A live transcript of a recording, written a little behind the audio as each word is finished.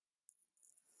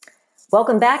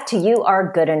Welcome back to You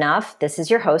Are Good Enough. This is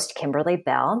your host, Kimberly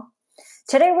Bell.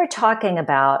 Today we're talking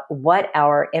about what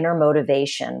our inner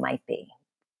motivation might be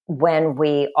when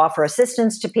we offer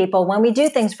assistance to people, when we do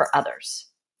things for others.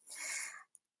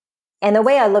 And the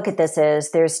way I look at this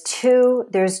is there's two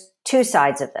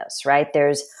sides of this, right?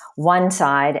 There's one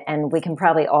side, and we can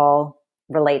probably all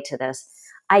relate to this.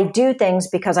 I do things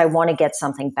because I want to get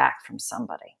something back from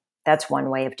somebody. That's one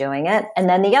way of doing it. And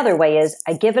then the other way is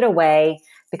I give it away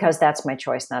because that's my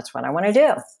choice and that's what I want to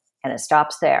do. And it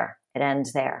stops there. It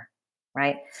ends there,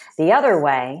 right? The other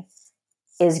way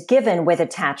is given with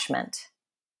attachment,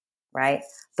 right?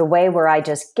 The way where I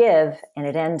just give and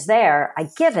it ends there, I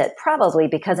give it probably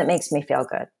because it makes me feel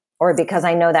good or because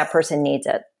I know that person needs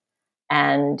it.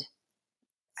 And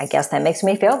I guess that makes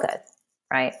me feel good,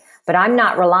 right? But I'm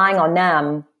not relying on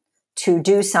them to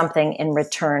do something in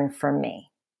return for me.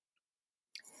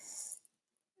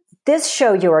 This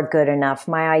show, You Are Good Enough,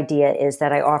 my idea is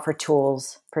that I offer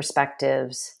tools,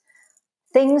 perspectives,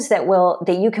 things that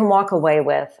you can walk away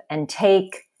with and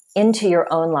take into your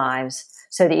own lives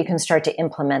so that you can start to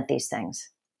implement these things.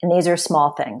 And these are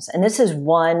small things. And this is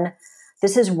one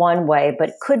way, but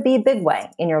it could be a big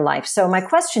way in your life. So my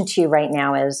question to you right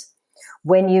now is,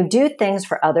 when you do things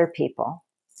for other people,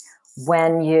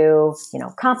 when you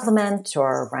compliment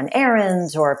or run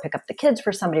errands or pick up the kids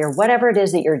for somebody or whatever it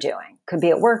is that you're doing, could be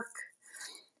at work,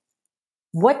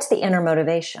 what's the inner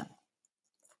motivation?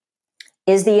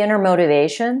 Is the inner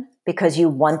motivation because you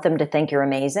want them to think you're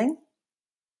amazing?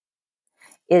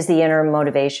 Is the inner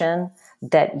motivation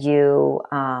that you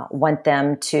want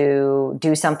them to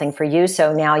do something for you?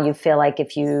 So now you feel like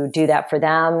if you do that for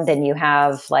them, then you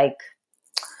have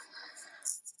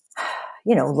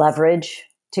leverage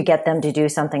to get them to do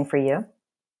something for you?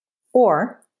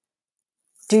 Or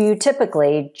do you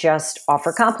typically just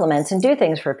offer compliments and do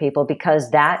things for people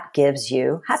because that gives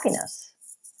you happiness?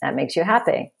 That makes you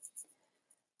happy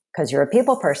because you're a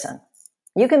people person.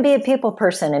 You can be a people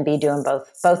person and be doing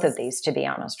both of these, to be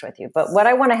honest with you. But what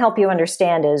I want to help you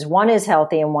understand is one is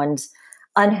healthy and one's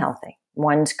unhealthy.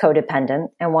 One's codependent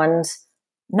and one's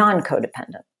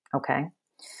non-codependent, okay?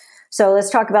 So let's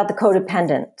talk about the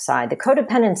codependent side. The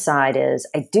codependent side is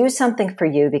I do something for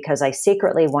you because I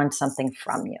secretly want something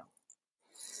from you.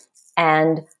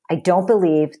 And I don't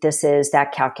believe this is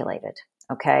that calculated,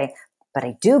 okay? But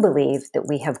I do believe that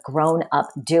we have grown up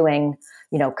doing,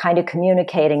 kind of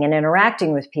communicating and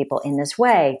interacting with people in this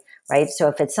way, right? So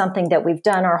if it's something that we've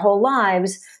done our whole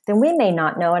lives, then we may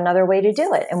not know another way to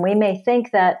do it. And we may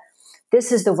think that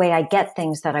this is the way I get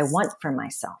things that I want for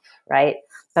myself, right?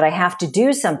 But I have to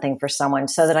do something for someone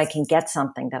so that I can get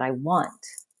something that I want.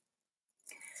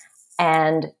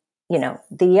 And,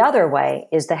 the other way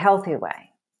is the healthy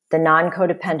way, the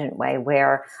non-codependent way,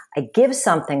 where I give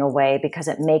something away because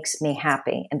it makes me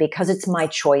happy and because it's my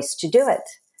choice to do it.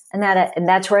 And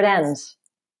that's where it ends,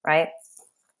 right?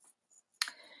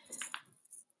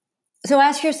 So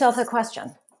ask yourself the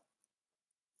question,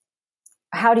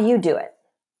 how do you do it?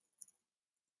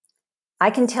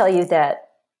 I can tell you that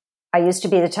I used to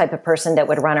be the type of person that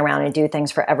would run around and do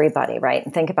things for everybody, right?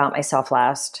 And think about myself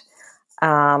last.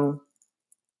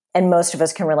 And most of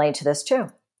us can relate to this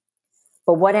too.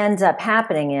 But what ends up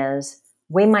happening is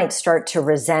we might start to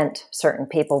resent certain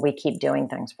people we keep doing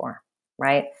things for,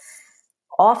 right?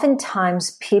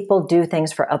 Oftentimes people do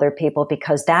things for other people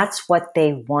because that's what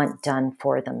they want done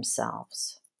for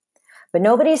themselves. But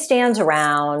nobody stands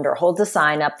around or holds a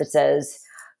sign up that says,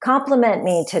 compliment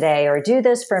me today or do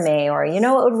this for me, or, it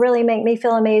would really make me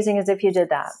feel amazing as if you did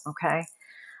that. Okay.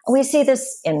 And we see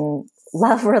this in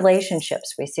love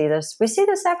relationships. We see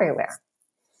this everywhere.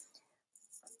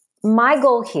 My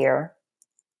goal here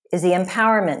is the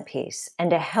empowerment piece and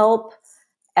to help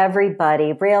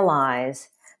everybody realize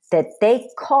that they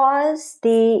cause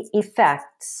the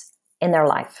effects in their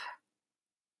life.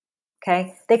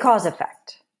 Okay. They cause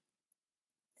effect.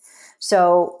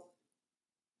 So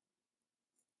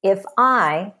if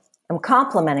I am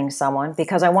complimenting someone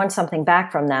because I want something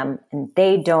back from them and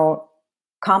they don't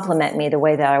compliment me the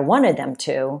way that I wanted them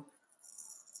to,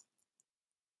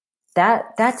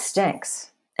 that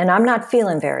stinks. And I'm not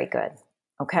feeling very good,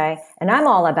 okay? And I'm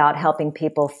all about helping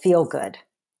people feel good.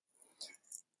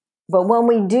 But when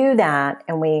we do that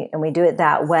and we do it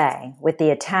that way with the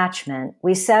attachment,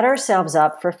 we set ourselves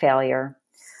up for failure.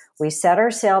 We set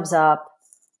ourselves up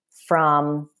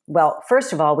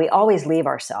first of all, we always leave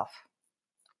ourselves.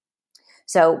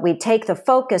 So we take the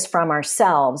focus from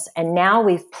ourselves and now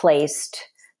we've placed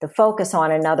the focus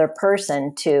on another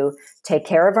person to take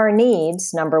care of our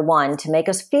needs, number one, to make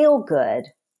us feel good,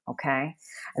 okay?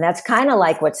 And that's kind of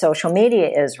like what social media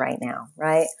is right now,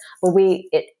 right? But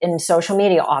in social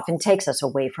media often takes us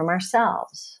away from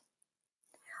ourselves.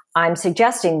 I'm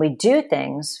suggesting we do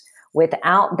things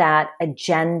without that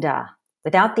agenda,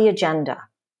 without the agenda.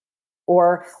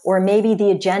 Or maybe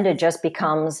the agenda just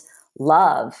becomes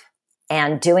love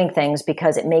and doing things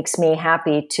because it makes me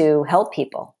happy to help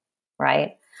people,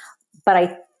 right? But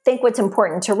I think what's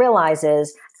important to realize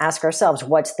is ask ourselves,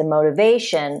 what's the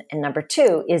motivation? And number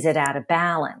two, is it out of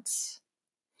balance?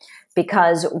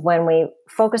 Because when we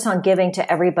focus on giving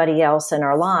to everybody else in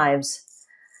our lives,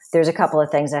 there's a couple of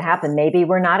things that happen. Maybe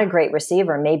we're not a great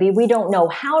receiver. Maybe we don't know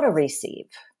how to receive.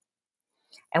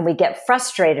 And we get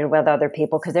frustrated with other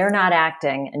people because they're not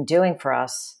acting and doing for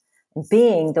us and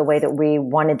being the way that we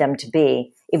wanted them to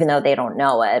be, even though they don't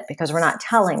know it, because we're not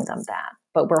telling them that,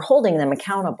 but we're holding them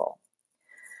accountable.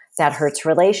 That hurts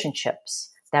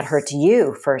relationships. That hurts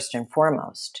you first and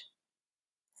foremost.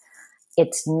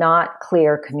 It's not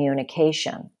clear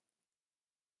communication,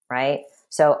 right?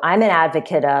 So I'm an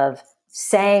advocate of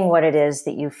saying what it is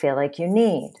that you feel like you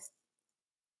need.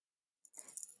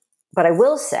 But I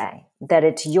will say that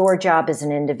it's your job as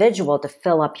an individual to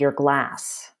fill up your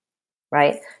glass,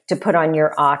 right? To put on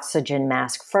your oxygen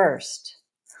mask first.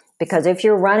 Because if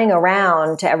you're running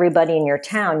around to everybody in your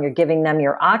town, you're giving them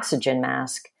your oxygen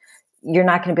mask, you're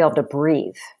not going to be able to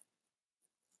breathe.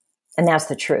 And that's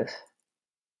the truth.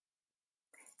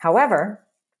 However,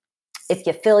 if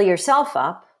you fill yourself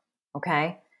up,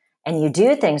 okay, and you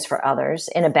do things for others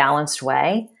in a balanced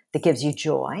way that gives you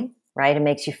joy, right? It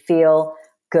makes you feel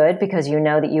good because you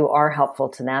know that you are helpful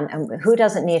to them. And who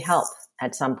doesn't need help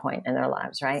at some point in their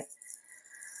lives, right?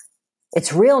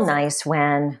 It's real nice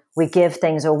when we give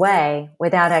things away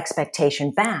without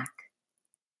expectation back,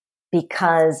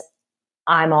 because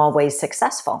I'm always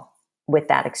successful with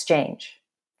that exchange.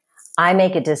 I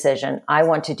make a decision. I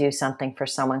want to do something for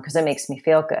someone because it makes me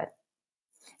feel good.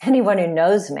 Anyone who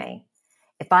knows me,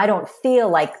 if I don't feel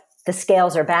like the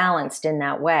scales are balanced in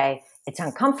that way, it's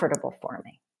uncomfortable for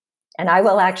me. And I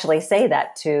will actually say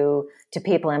that to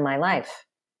people in my life.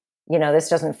 You know, this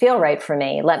doesn't feel right for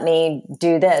me. Let me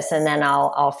do this and then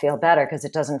I'll feel better because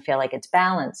it doesn't feel like it's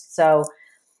balanced. So,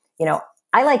 you know,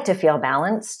 I like to feel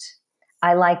balanced.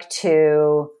 I like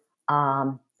to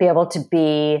be able to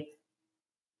be,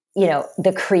 you know,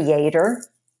 the creator,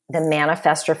 the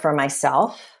manifester for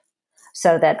myself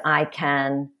so that I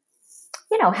can,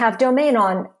 you know, have domain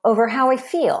over how I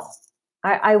feel.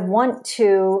 I want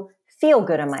to feel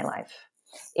good in my life.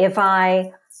 If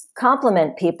I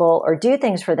compliment people or do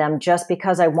things for them just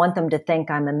because I want them to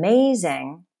think I'm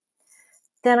amazing,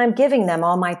 then I'm giving them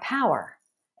all my power.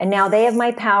 And now they have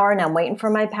my power and I'm waiting for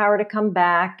my power to come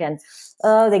back. And,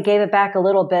 oh, they gave it back a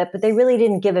little bit, but they really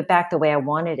didn't give it back the way I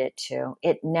wanted it to.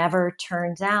 It never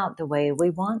turns out the way we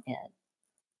want it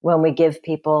when we give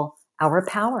people our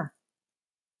power.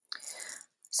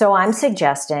 So I'm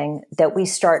suggesting that we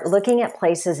start looking at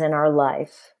places in our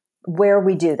life where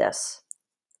we do this.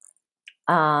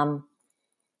 And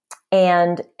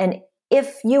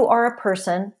if you are a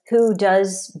person who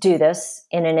does do this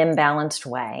in an imbalanced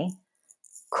way,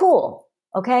 cool.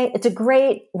 Okay. It's a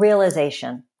great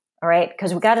realization. All right.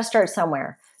 Because we got to start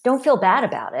somewhere. Don't feel bad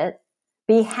about it.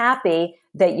 Be happy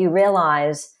that you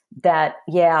realize that,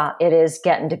 yeah, it is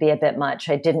getting to be a bit much.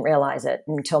 I didn't realize it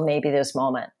until maybe this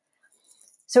moment.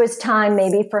 So it's time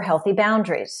maybe for healthy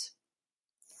boundaries.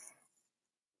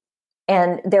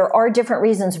 And there are different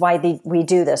reasons why we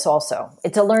do this also.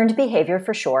 It's a learned behavior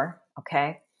for sure,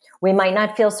 okay? We might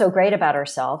not feel so great about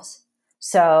ourselves.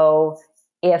 So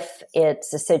if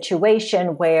it's a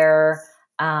situation where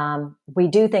we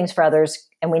do things for others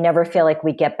and we never feel like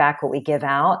we get back what we give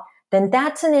out, then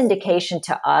that's an indication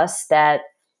to us that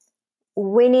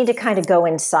we need to kind of go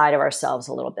inside of ourselves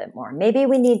a little bit more. Maybe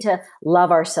we need to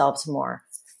love ourselves more,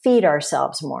 feed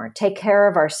ourselves more, take care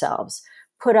of ourselves,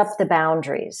 put up the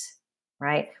boundaries.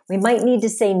 Right? We might need to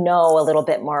say no a little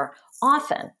bit more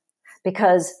often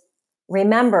because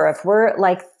remember, if we're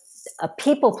like a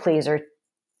people pleaser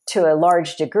to a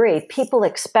large degree, people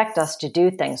expect us to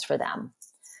do things for them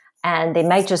and they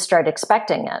might just start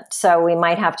expecting it. So we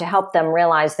might have to help them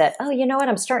realize that, oh, you know what?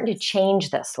 I'm starting to change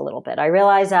this a little bit. I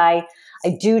realize I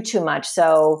do too much.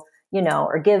 So, you know,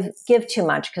 or give too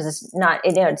much because it's not,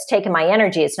 you know, it's taking my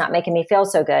energy. It's not making me feel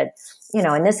so good. You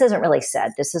know, and this isn't really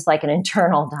said. This is like an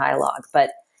internal dialogue,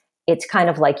 but it's kind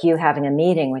of like you having a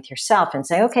meeting with yourself and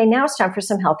say, okay, now it's time for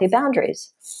some healthy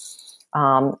boundaries.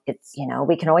 You know,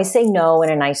 we can always say no in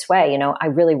a nice way. You know, I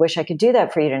really wish I could do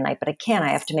that for you tonight, but I can't.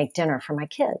 I have to make dinner for my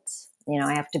kids. You know,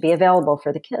 I have to be available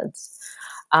for the kids.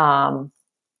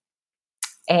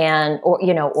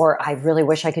 or I really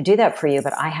wish I could do that for you,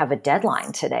 but I have a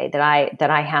deadline today that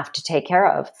I have to take care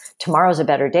of. Tomorrow's a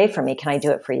better day for me. Can I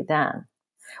do it for you then?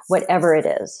 Whatever it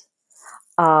is.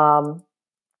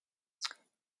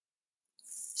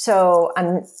 So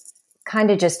I'm kind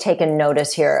of just taking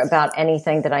notice here about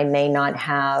anything that I may not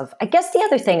have. I guess the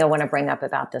other thing I want to bring up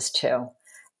about this too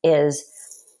is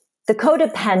the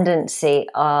codependency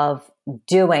of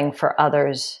doing for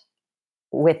others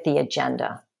with the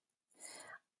agenda.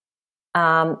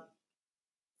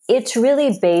 It's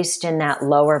really based in that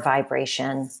lower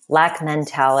vibration, lack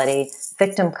mentality,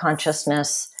 victim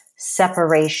consciousness,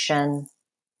 separation,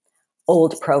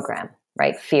 old program,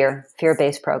 right?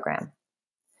 Fear-based program.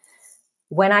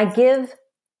 When I give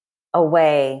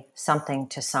away something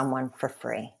to someone for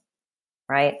free,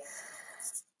 right?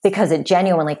 Because it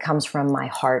genuinely comes from my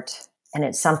heart and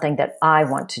it's something that I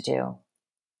want to do.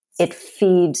 It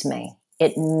feeds me.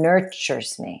 It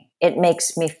nurtures me. It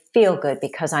makes me feel good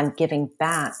because I'm giving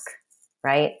back,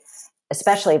 right?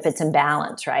 Especially if it's in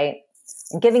balance, right?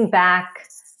 And giving back,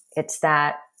 it's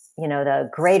that, the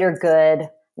greater good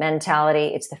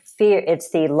mentality. It's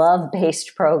the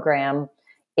love-based program.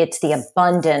 It's the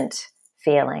abundant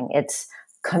feeling. It's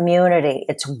community.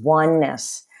 It's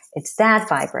oneness. It's that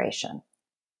vibration.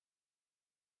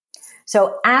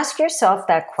 So ask yourself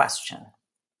that question.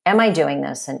 Am I doing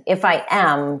this? And if I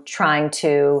am trying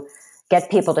to get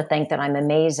people to think that I'm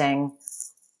amazing,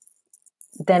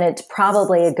 then it's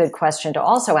probably a good question to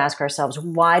also ask ourselves,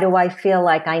 why do I feel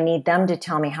like I need them to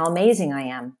tell me how amazing I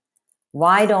am?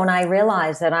 Why don't I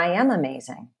realize that I am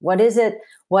amazing? What is it?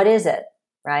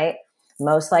 Right?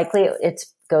 Most likely it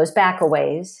goes back a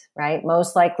ways, right?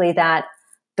 Most likely that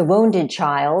the wounded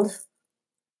child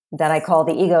that I call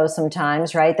the ego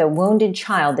sometimes, right? The wounded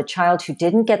child, the child who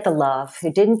didn't get the love, who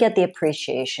didn't get the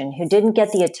appreciation, who didn't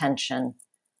get the attention.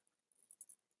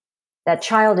 That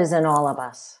child is in all of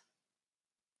us.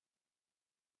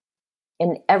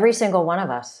 In every single one of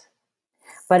us.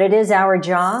 But it is our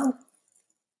job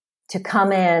to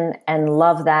come in and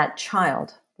love that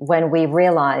child when we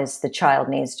realize the child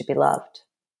needs to be loved.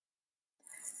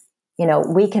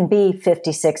 We can be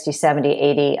 50, 60, 70,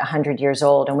 80, 100 years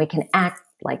old, and we can act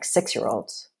like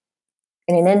 6-year-olds.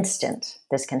 In an instant,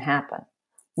 this can happen.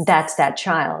 That's that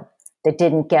child that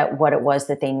didn't get what it was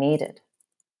that they needed.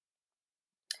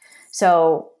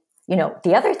 So,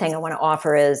 the other thing I want to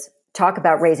offer is talk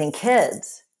about raising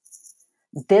kids.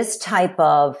 This type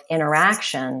of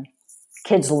interaction,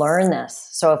 kids learn this.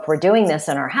 So if we're doing this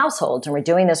in our households and we're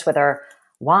doing this with our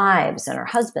wives and our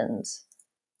husbands,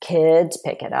 kids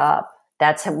pick it up.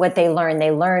 That's what they learn.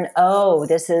 They learn,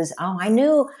 I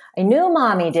knew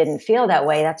mommy didn't feel that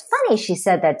way. That's funny she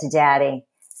said that to daddy.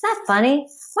 Is that funny?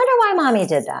 Wonder why mommy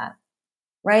did that,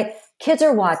 right? Kids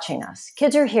are watching us.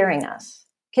 Kids are hearing us.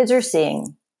 Kids are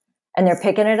seeing, and they're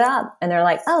picking it up. And they're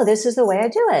like, oh, this is the way I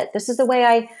do it. This is the way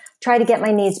I try to get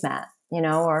my needs met,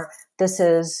 or this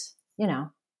is,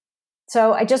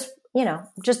 So I just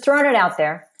throwing it out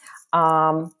there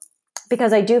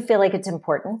because I do feel like it's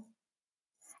important.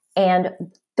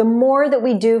 And the more that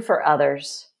we do for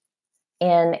others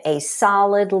in a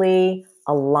solidly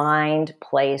aligned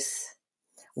place,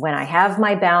 when I have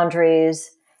my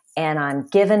boundaries and I'm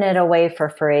giving it away for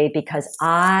free because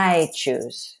I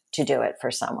choose to do it for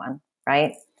someone,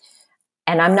 right?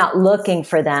 And I'm not looking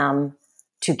for them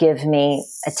to give me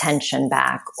attention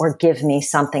back or give me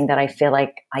something that I feel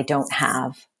like I don't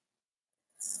have,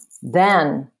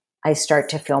 then I start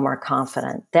to feel more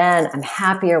confident. Then I'm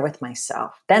happier with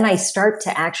myself. Then I start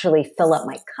to actually fill up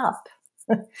my cup.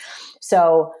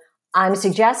 So I'm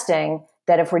suggesting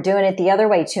that if we're doing it the other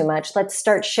way too much, let's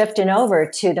start shifting over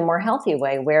to the more healthy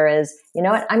way. Whereas, you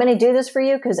know what, I'm going to do this for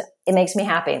you because it makes me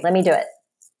happy. Let me do it.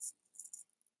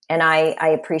 And I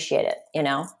appreciate it,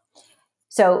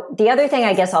 So the other thing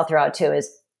I guess I'll throw out too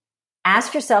is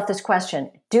ask yourself this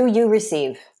question. Do you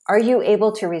receive? Are you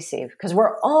able to receive? Because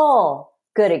we're all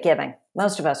good at giving.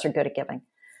 Most of us are good at giving.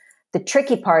 The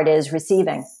tricky part is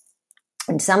receiving.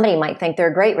 And somebody might think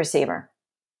they're a great receiver.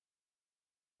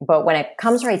 But when it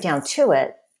comes right down to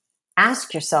it,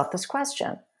 ask yourself this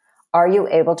question. Are you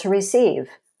able to receive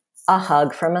a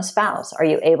hug from a spouse? Are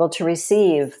you able to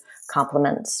receive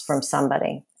compliments from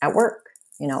somebody at work?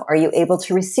 Are you able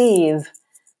to receive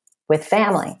with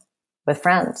family, with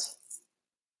friends?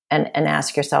 And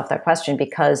ask yourself that question,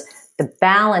 because the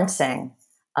balancing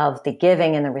of the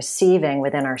giving and the receiving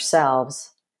within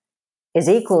ourselves is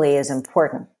equally as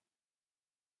important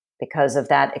because of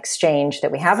that exchange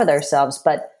that we have with ourselves,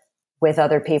 but with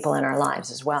other people in our lives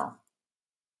as well.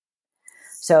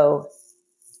 So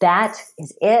that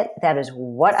is it. That is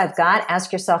what I've got.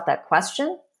 Ask yourself that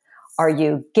question. Are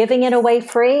you giving it away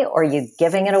free, or are you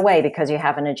giving it away because you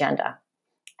have an agenda?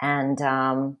 And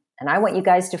I want you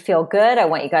guys to feel good. I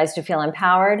want you guys to feel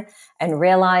empowered and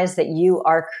realize that you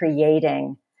are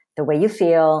creating the way you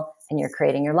feel and you're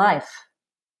creating your life.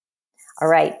 All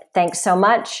right. Thanks so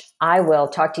much. I will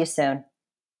talk to you soon.